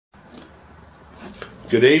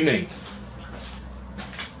Good evening.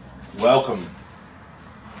 Welcome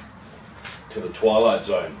to the Twilight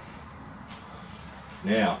Zone.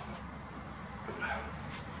 Now,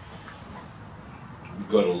 we've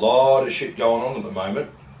got a lot of shit going on at the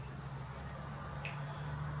moment.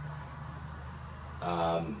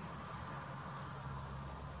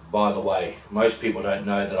 By the way, most people don't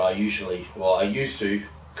know that I used to,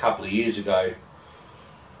 a couple of years ago,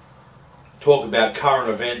 talk about current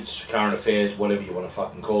events, current affairs, whatever you want to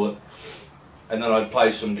fucking call it, and then I'd play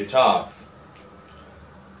some guitar.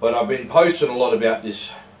 But I've been posting a lot about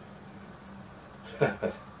this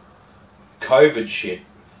COVID shit,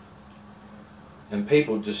 and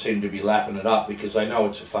people just seem to be lapping it up because they know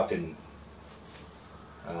it's a fucking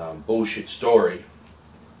bullshit story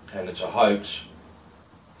and it's a hoax.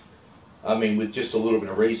 I mean, with just a little bit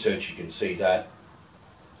of research you can see that.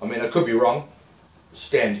 I mean, I could be wrong,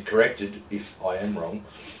 stand corrected if I am wrong,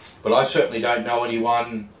 but I certainly don't know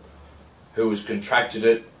anyone who has contracted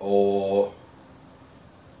it, or,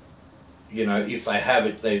 you know, if they have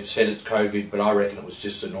it, they've said it's COVID, but I reckon it was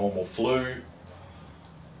just a normal flu.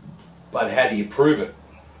 But how do you prove it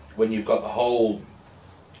when you've got the whole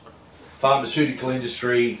pharmaceutical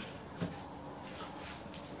industry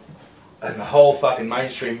and the whole fucking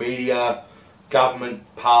mainstream media, government,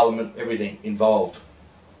 parliament, everything involved?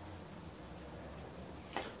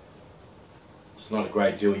 It's not a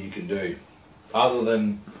great deal you can do other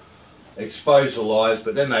than expose the lies,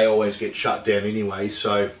 but then they always get shut down anyway.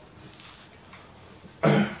 So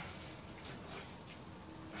and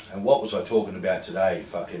what was I talking about today?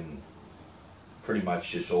 Fucking pretty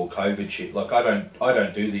much just all COVID shit. Like, I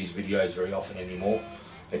don't do these videos very often anymore.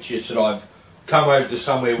 It's just that I've come over to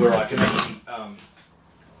somewhere where I can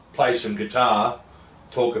play some guitar,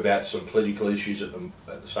 talk about some political issues at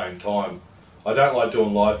the same time. I don't like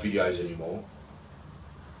doing live videos anymore.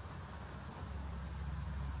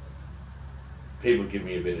 People give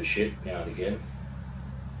me a bit of shit now and again.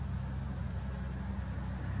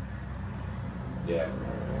 Yeah.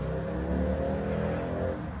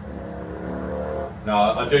 No,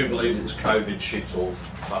 I do believe that this COVID shit's all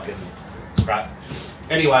fucking crap.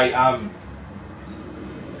 Anyway,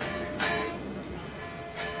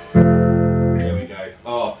 there we go.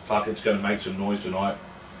 Oh, fuck, it's going to make some noise tonight.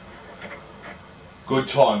 Good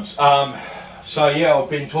times. So yeah, I've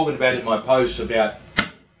been talking about in my posts about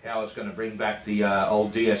how I was going to bring back the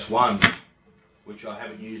old DS1, which I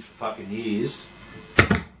haven't used for fucking years.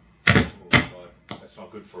 Oh, God, that's not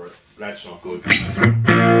good for it. That's not good. Just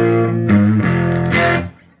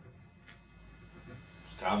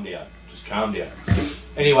calm down. Just calm down.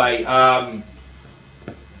 Anyway,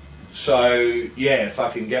 so yeah,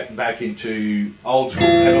 fucking getting back into old school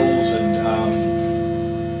pedals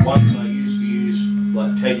and ones I used to use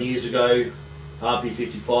like 10 years ago,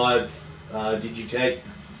 RP55, Digitech.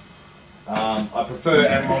 I prefer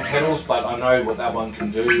analog pedals, but I know what that one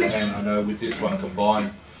can do, and I know with this one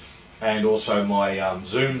combined, and also my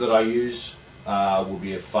Zoom that I use will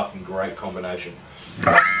be a fucking great combination.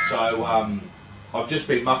 So I've just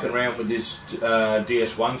been mucking around with this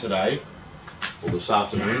DS1 today, or this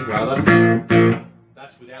afternoon rather.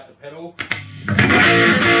 That's without the pedal.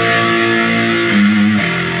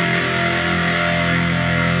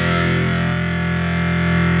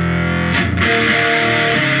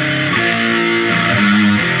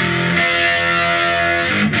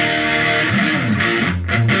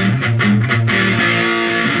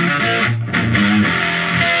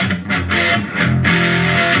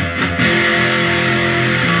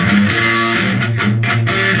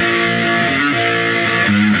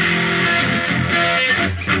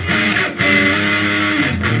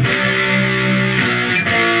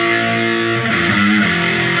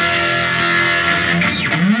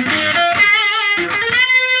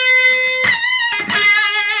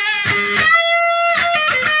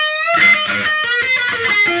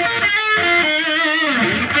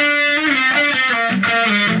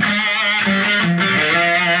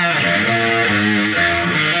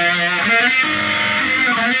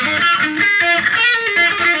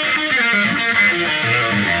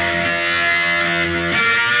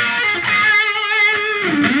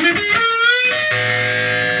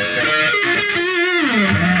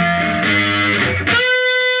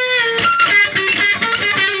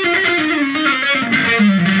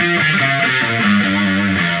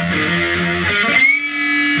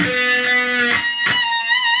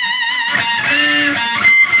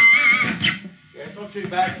 Too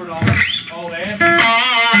bad for an old amp.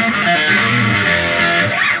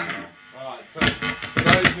 Alright, for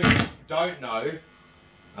those who don't know,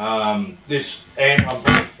 this amp I'm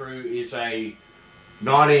going through is a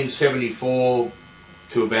 1974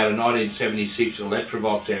 to about a 1976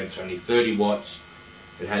 Electrovox amp. It's only 30 watts.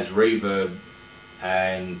 It has reverb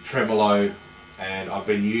and tremolo, and I've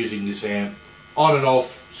been using this amp on and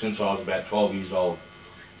off since I was about 12 years old.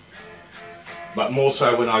 But more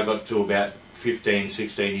so when I got to about 15,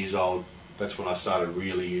 16 years old, that's when I started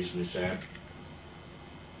really using this amp.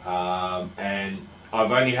 And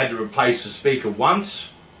I've only had to replace the speaker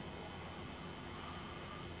once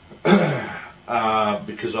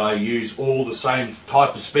because I use all the same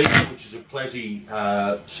type of speaker, which is a Plessy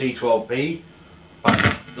C12P.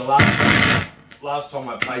 But the last time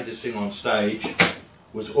I played this thing on stage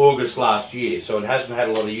was August last year, so it hasn't had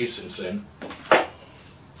a lot of use since then.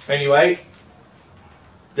 Anyway,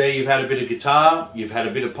 there you've had a bit of guitar, you've had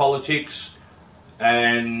a bit of politics,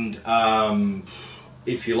 and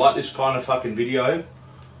if you like this kind of fucking video,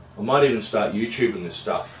 I might even start YouTubing this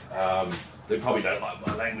stuff. They probably don't like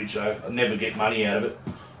my language though. I never get money out of it.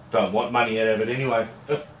 Don't want money out of it anyway.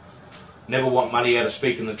 Never want money out of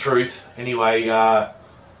speaking the truth. Anyway, well,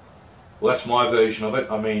 that's my version of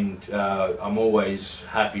it. I mean, I'm always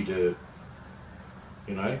happy to,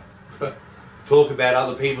 you know, talk about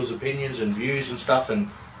other people's opinions and views and stuff, and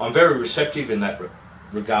I'm very receptive in that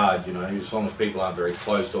regard, you know, as long as people aren't very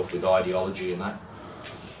closed off with ideology and that.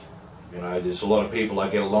 You know, there's a lot of people I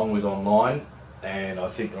get along with online, and I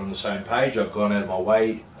think they're on the same page. I've gone out of my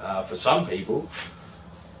way for some people,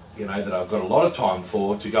 you know, that I've got a lot of time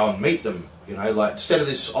for, to go and meet them. You know, like, instead of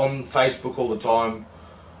this on Facebook all the time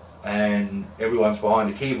and everyone's behind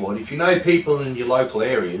a keyboard, if you know people in your local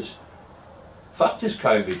areas, fuck this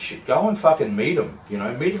COVID shit. Go and fucking meet them, you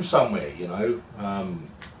know, meet them somewhere, you know.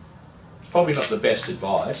 It's probably not the best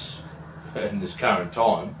advice in this current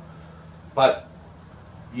time, but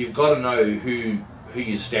you've got to know who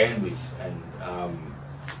you stand with, and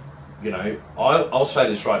you know, I'll say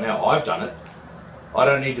this right now, I've done it. I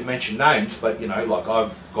don't need to mention names, but you know, like,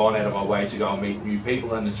 I've gone out of my way to go and meet new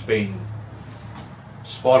people, and it's been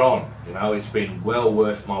spot on, you know, it's been well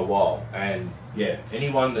worth my while. And yeah,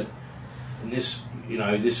 anyone that in this, you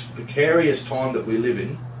know, this precarious time that we live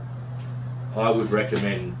in, I would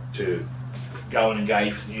recommend to go and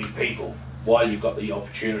engage with new people while you've got the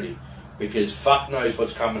opportunity, because fuck knows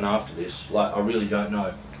what's coming after this. Like, I really don't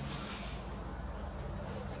know.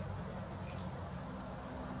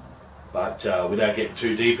 But without getting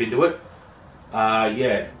too deep into it,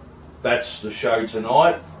 yeah, that's the show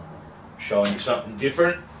tonight. Showing you something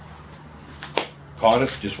different. Kind of,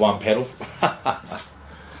 just one pedal.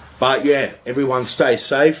 But yeah, everyone stay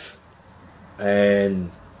safe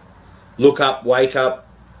and look up, wake up.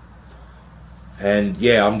 And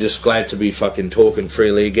yeah, I'm just glad to be fucking talking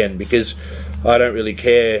freely again, because I don't really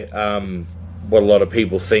care what a lot of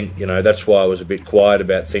people think, you know. That's why I was a bit quiet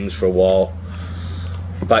about things for a while.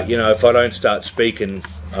 But you know, if I don't start speaking,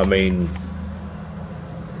 I mean,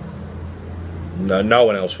 no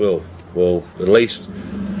one else will. Well, at least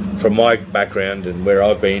from my background and where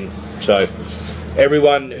I've been. So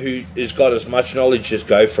everyone who has got as much knowledge, just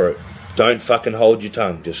go for it. Don't fucking hold your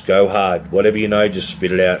tongue. Just go hard. Whatever you know, just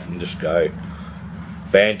spit it out and just go.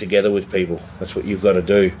 Band together with people. That's what you've got to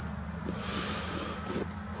do.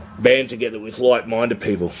 Band together with like-minded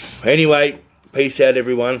people. Anyway, peace out,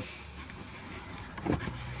 everyone.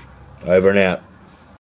 Over and out.